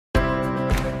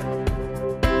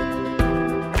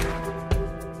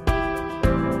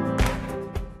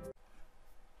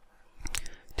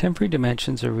Temporary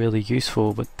dimensions are really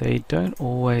useful, but they don't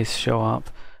always show up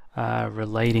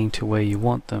relating to where you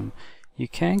want them. You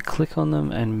can click on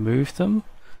them and move them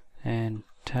and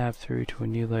tab through to a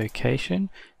new location.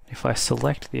 If I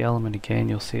select the element again,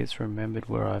 you'll see it's remembered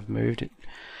where I've moved it.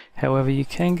 However, you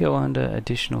can go under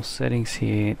additional settings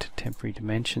here to temporary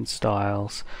dimension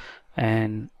styles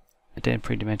and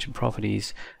temporary dimension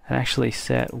properties and actually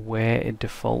set where it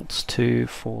defaults to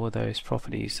for those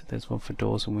properties. There's one for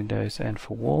doors and windows and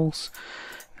for walls.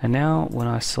 And now when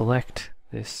I select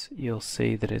this, you'll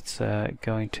see that it's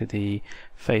going to the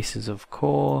faces of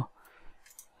core.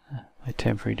 My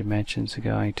temporary dimensions are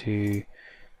going to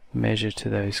measure to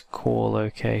those core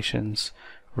locations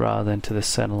rather than to the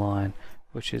center line,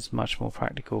 which is much more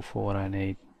practical for what I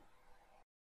need.